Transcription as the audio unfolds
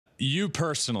you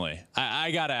personally,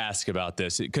 I got to ask about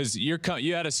this because you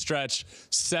had a stretch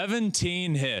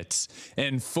 17 hits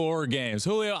in 4 games.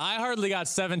 Julio, I hardly got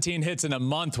 17 hits in a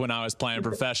month when I was playing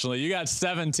professionally. You got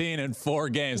 17 in 4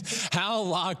 games. How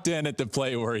locked in at the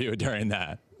plate were you during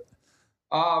that?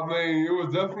 Man, it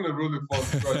was definitely a really fun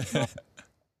stretch.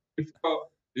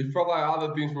 It felt like all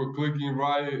the things were clicking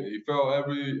right. It felt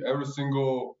every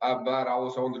single at bat I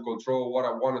was under control, what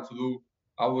I wanted to do.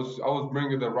 I was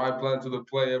bringing the right plan to the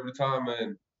play every time,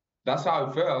 and that's how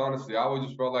it felt. Honestly, I always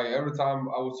just felt like every time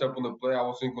I would step on the play, I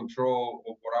was in control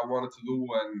of what I wanted to do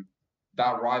and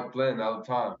that right plan at the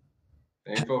time,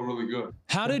 and it felt really good.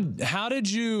 How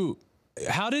did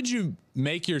you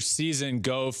make your season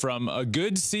go from a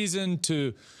good season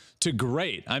to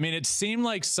great? I mean, it seemed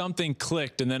like something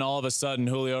clicked, and then all of a sudden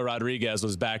Julio Rodríguez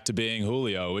was back to being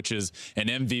Julio, which is an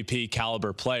MVP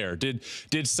caliber player. Did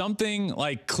something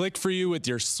like click for you with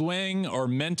your swing or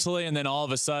mentally, and then all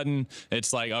of a sudden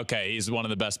it's like, okay, he's one of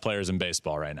the best players in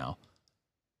baseball right now?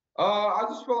 I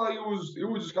just felt like it was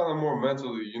just kind of more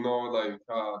mentally, like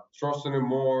trusting him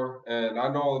more, and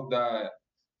I know that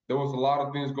there was a lot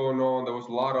of things going on. There was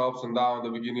a lot of ups and downs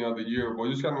at the beginning of the year, but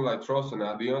just kind of like trusting.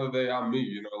 At the end of the day, I'm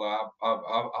me. Like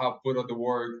I've put out the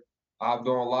work. I've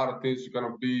done a lot of things to kind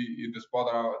of be in the spot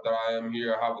that I am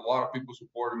here. I have a lot of people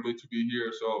supporting me to be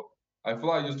here. So I feel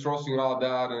like just trusting all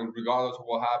that, and regardless of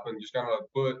what happened, just kind of like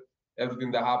put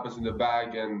everything that happens in the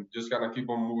bag and just kind of keep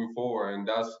on moving forward. And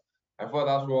I feel like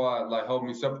that's what like helped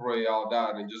me separate all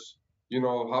that, and just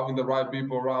having the right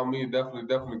people around me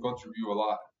definitely contribute a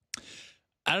lot.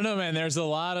 I don't know, man. There's a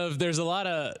lot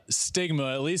of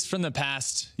stigma, at least from the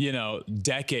past,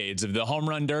 decades. If the home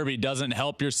run derby doesn't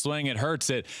help your swing, it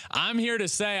hurts it. I'm here to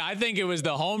say I think it was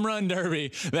the home run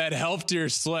derby that helped your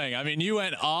swing. I mean, you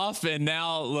went off, and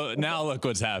now look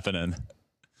what's happening.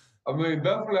 I mean,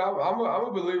 definitely, I'm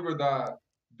a believer that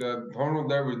the home run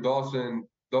derby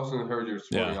doesn't hurt your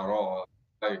swing at all.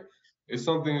 Like it's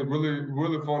something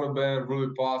really fun event,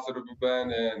 really positive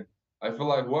event, and I feel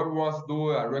like whoever wants to do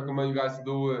it, I recommend you guys to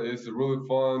do it. It's a really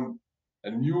fun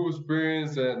and new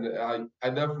experience, and I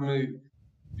definitely,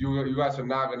 you guys are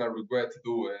not gonna regret to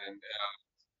do it. And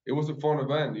it was a fun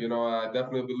event, I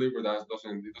definitely believe that it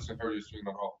doesn't hurt your swing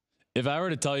at all. If I were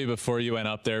to tell you before you went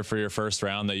up there for your first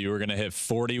round that you were going to hit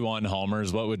 41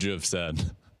 homers, what would you have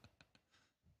said?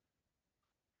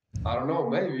 I don't know,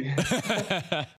 maybe.